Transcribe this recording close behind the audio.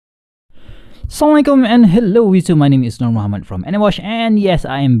Assalamualaikum and hello YouTube, my name is Nur Muhammad from Anywash, and yes,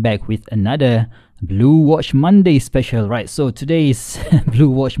 I am back with another Blue Watch Monday special. Right, so today's Blue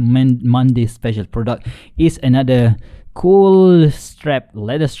Watch Monday special product is another cool strap,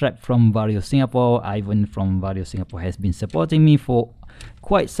 leather strap from Vario Singapore. Ivan from Vario Singapore has been supporting me for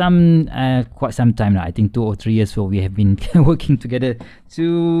quite some time now. I think 2 or 3 years. So we have been working together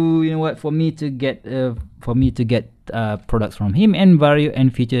to, for me to get products from him and Vario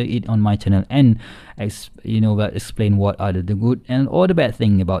and feature it on my channel and explain what are the good and all the bad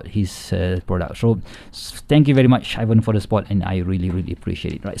thing about his product. So thank you very much, Ivan, for the support, and I really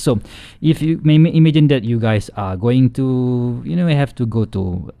appreciate it. Right, so if you may imagine that you guys are going to have to go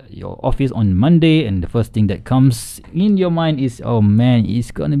to your office on Monday, and the first thing that comes in your mind is, oh man,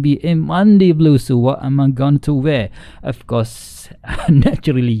 it's gonna be a Monday blue, so what am I going to wear? Of course,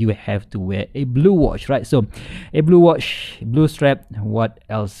 naturally you have to wear a blue watch, right? So a blue watch, blue strap, what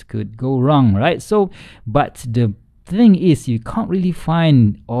else could go wrong, right? So but the thing is, you can't really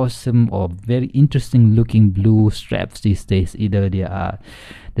find awesome or very interesting looking blue straps these days. Either the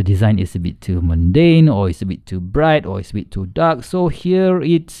design is a bit too mundane, or it's a bit too bright, or it's a bit too dark. So here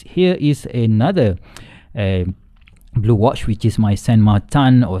is another blue watch, which is my Saint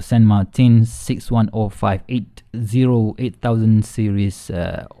Martin 6105880 series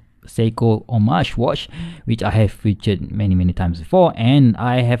Seiko homage watch, which I have featured many times before, and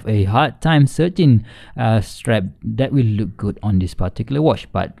I have a hard time searching a strap that will look good on this particular watch.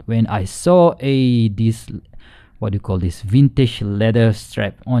 But when I saw this vintage leather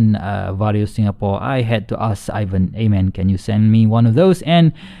strap on Vario Singapore, I had to ask Ivan, hey man, can you send me one of those?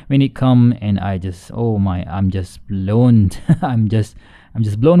 And when it come, and I just, oh my, I'm just blown I'm just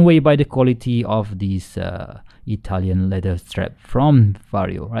blown away by the quality of these Italian leather strap from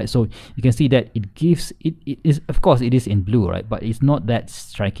Vario, right? So you can see that it is, of course it is in blue, right? But it's not that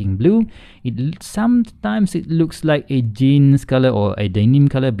striking blue. Sometimes it looks like a jeans color or a denim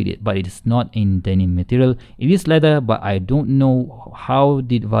color, but it's not in denim material. It is leather, but I don't know how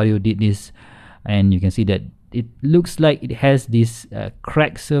did Vario did this. And you can see that it looks like it has this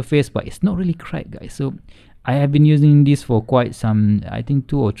cracked surface, but it's not really cracked, guys. So I have been using this for quite some, I think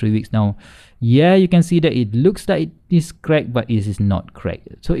 2 or 3 weeks now. Yeah, you can see that it looks like it is cracked, but it is not cracked.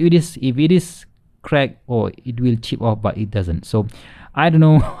 So if it is cracked, or it will chip off, but it doesn't. So I don't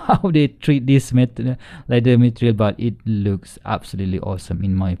know how they treat this leather material, but it looks absolutely awesome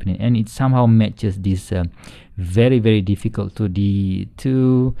in my opinion, and it somehow matches this very difficult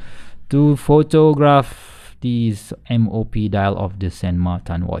to photograph this MOP dial of the Saint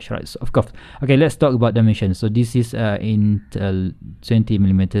Martin watch, right? So of course, okay, let's talk about dimensions. So this is in 20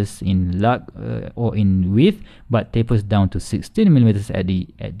 millimeters in lug or in width, but tapers down to 16 millimeters at the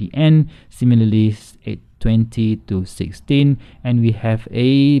end. Similarly, 20 to 16, and we have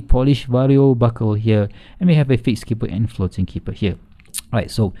a polished Vario buckle here, and we have a fixed keeper and floating keeper here. Right,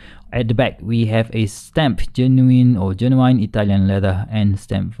 so at the back we have a stamped genuine Italian leather and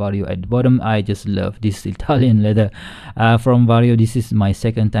stamped Vario at the bottom. I just love this Italian leather from Vario. This is my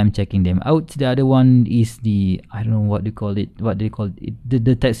second time checking them out. The other one is I don't know what they call it.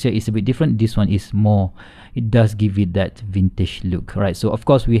 The texture is a bit different. This one is more, it does give it that vintage look, right? So of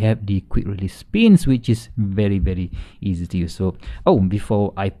course we have the quick release pins, which is very easy to use. So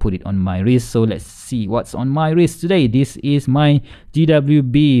before I put it on my wrist, so let's see what's on my wrist today. This is my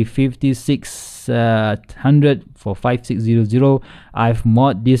GWB 5600 for 5600. I've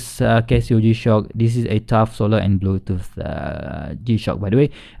modded this Casio G-Shock. This is a tough solar and Bluetooth G-Shock, by the way.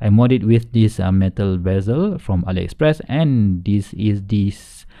 I modded with this metal bezel from AliExpress, and this is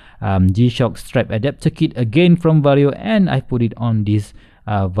this G-Shock strap adapter kit again from Vario, and I put it on this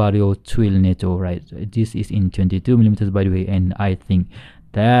Vario Twill Netto, right? This is in 22 millimeters, by the way, and I think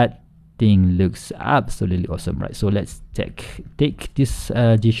that thing looks absolutely awesome, right? So let's take this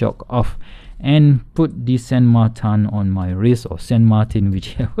G-Shock off and put the Saint Martin on my wrist, or Saint Martin,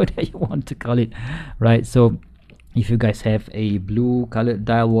 whichever you want to call it, right? So if you guys have a blue colored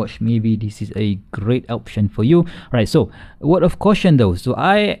dial watch, maybe this is a great option for you, right? So word of caution though, so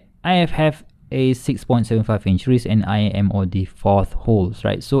I have a 6.75 inch wrist, and I am on the 4th holes,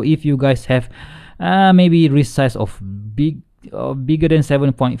 right? So if you guys have maybe wrist size of bigger than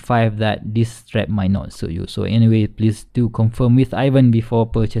 7.5, that this strap might not suit you. So anyway, please do confirm with Ivan before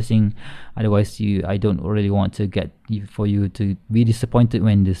purchasing, otherwise I don't really want to for you to be disappointed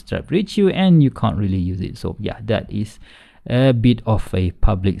when the strap reach you and you can't really use it. So yeah, that is a bit of a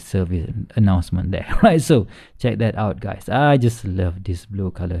public service announcement there, right? So check that out, guys. I just love this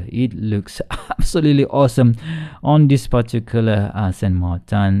blue color. It looks absolutely awesome on this particular Saint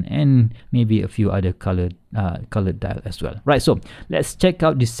Martin, and maybe a few other colored dial as well, right? So let's check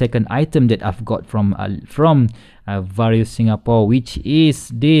out the second item that I've got from Vario Singapore, which is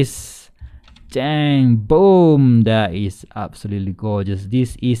this. Dang, boom, that is absolutely gorgeous.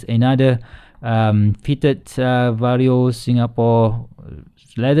 This is another fitted Vario Singapore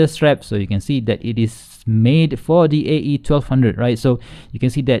leather strap. So you can see that it is made for the AE1200, right? So you can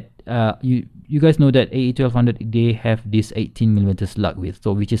see that you guys know that AE1200, they have this 18mm lug width,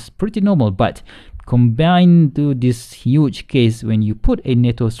 so which is pretty normal, but combined to this huge case, when you put a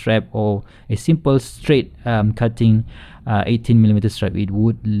NATO strap or a simple straight cutting 18mm strap, it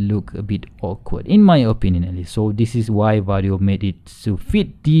would look a bit awkward, in my opinion at least. So this is why Vario made it to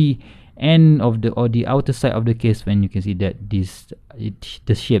fit the end of the, or the outer side of the case, when you can see that the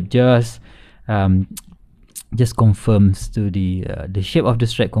shape just confirms to the shape of the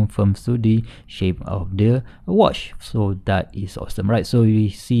strap confirms to the shape of the watch. So that is awesome, right? So we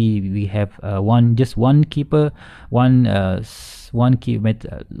see we have one keeper, one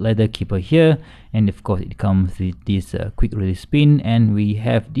leather keeper here, and of course it comes with this quick release pin, and we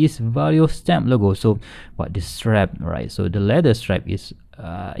have this Vario stamp logo. So but the strap, right, so the leather strap is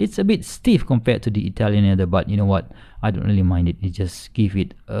it's a bit stiff compared to the Italian leather, but you know what, I don't really mind it. It just give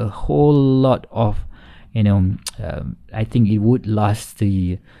it a whole lot of, you know, I think it would last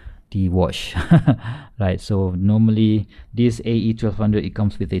the watch right? So normally this AE1200, it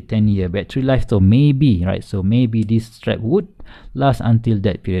comes with a 10-year battery life, so maybe, right, so maybe this strap would last until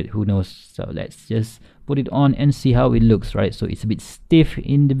that period, who knows. So let's just put it on and see how it looks, right? So it's a bit stiff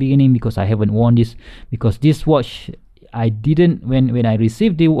in the beginning because I haven't worn this, because this watch I didn't, when I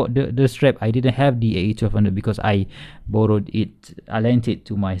received the strap, I didn't have the AE1200 because I borrowed it, I lent it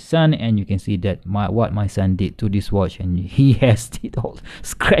to my son, and you can see that what my son did to this watch, and he has it all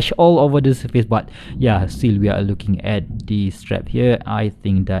scratched all over the surface. But yeah, still we are looking at the strap here. I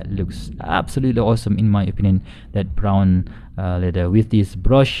think that looks absolutely awesome in my opinion. That brown leather with this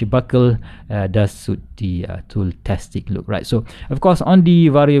brush buckle does suit the tool-tastic look, right? So of course on the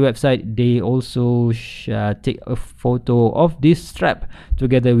Vario website, they also take a photo of this strap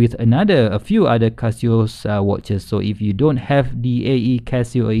together with a few other Casio's watches. So if you don't have the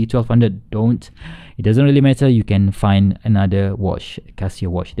Casio AE1200, it doesn't really matter. You can find another watch, Casio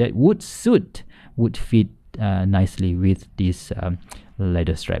watch, that would fit nicely with this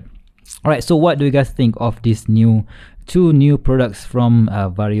leather strap. All right, so what do you guys think of these two new products from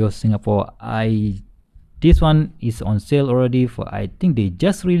Vario Singapore? This one is on sale already for, I think they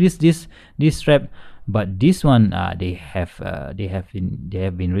just released this strap, but this one they have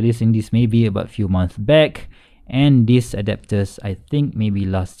been releasing this maybe about a few months back, and these adapters I think maybe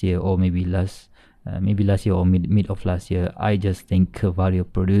last year, or maybe last year or mid of last year. I just think Vario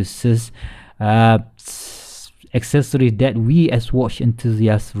produces accessories that we as watch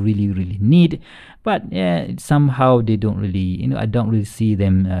enthusiasts really need, but somehow they don't really, you know, I don't really see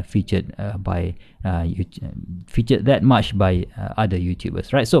them featured featured that much by other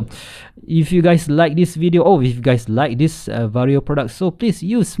YouTubers, right? So if you guys like this video, or if you guys like this Vario product, so please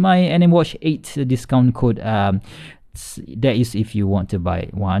use my NMWatch8 discount code. That is if you want to buy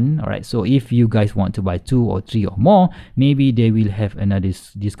one. All right, so if you guys want to buy 2 or 3 or more, maybe they will have another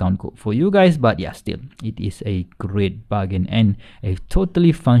discount code for you guys. But yeah, still it is a great bargain and a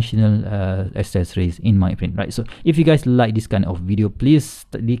totally functional accessories in my opinion, right? So if you guys like this kind of video, please,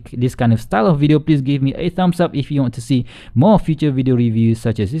 this kind of style of video, please give me a thumbs up. If you want to see more future video reviews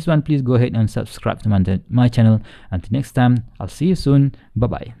such as this one, please go ahead and subscribe to my channel. Until next time, I'll see you soon. Bye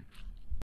bye.